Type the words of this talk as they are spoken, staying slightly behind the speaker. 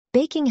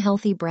Baking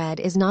healthy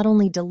bread is not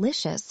only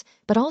delicious,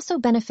 but also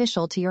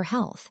beneficial to your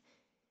health.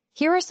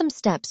 Here are some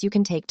steps you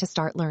can take to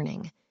start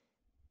learning.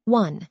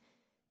 1.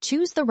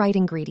 Choose the right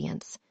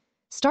ingredients.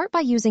 Start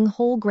by using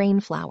whole grain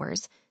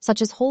flours,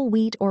 such as whole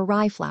wheat or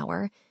rye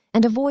flour,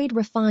 and avoid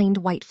refined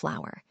white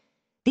flour.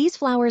 These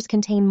flours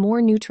contain more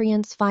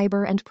nutrients,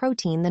 fiber, and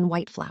protein than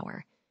white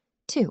flour.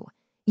 2.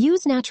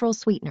 Use natural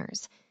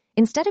sweeteners.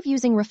 Instead of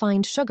using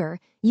refined sugar,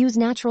 use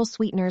natural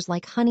sweeteners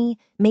like honey,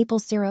 maple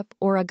syrup,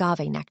 or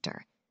agave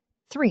nectar.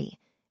 3.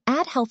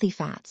 Add healthy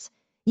fats.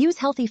 Use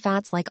healthy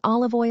fats like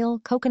olive oil,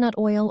 coconut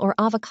oil, or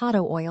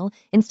avocado oil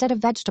instead of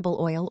vegetable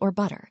oil or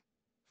butter.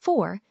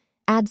 4.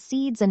 Add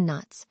seeds and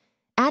nuts.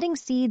 Adding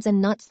seeds and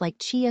nuts like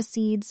chia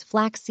seeds,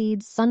 flax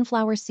seeds,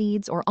 sunflower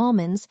seeds, or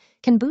almonds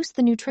can boost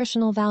the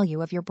nutritional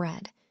value of your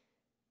bread.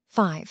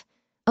 5.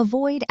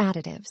 Avoid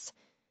additives.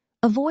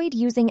 Avoid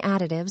using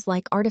additives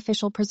like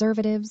artificial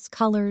preservatives,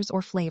 colors,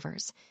 or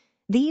flavors.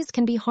 These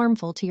can be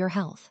harmful to your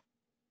health.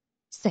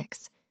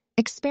 6.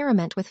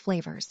 Experiment with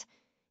flavors.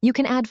 You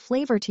can add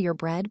flavor to your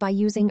bread by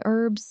using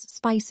herbs,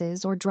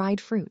 spices, or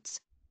dried fruits.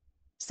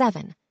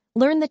 7.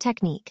 Learn the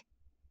technique.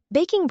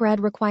 Baking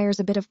bread requires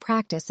a bit of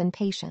practice and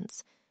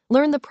patience.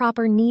 Learn the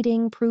proper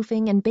kneading,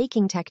 proofing, and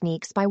baking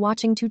techniques by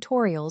watching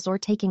tutorials or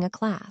taking a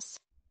class.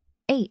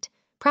 8.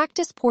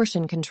 Practice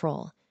portion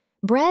control.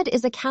 Bread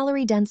is a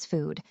calorie-dense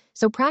food,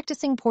 so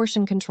practicing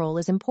portion control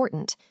is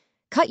important.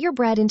 Cut your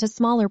bread into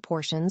smaller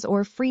portions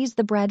or freeze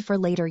the bread for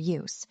later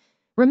use.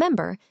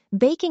 Remember,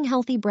 baking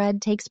healthy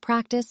bread takes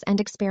practice and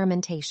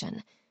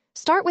experimentation.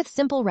 Start with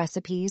simple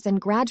recipes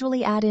and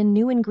gradually add in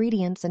new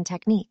ingredients and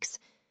techniques.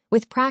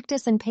 With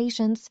practice and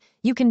patience,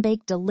 you can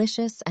bake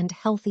delicious and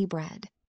healthy bread.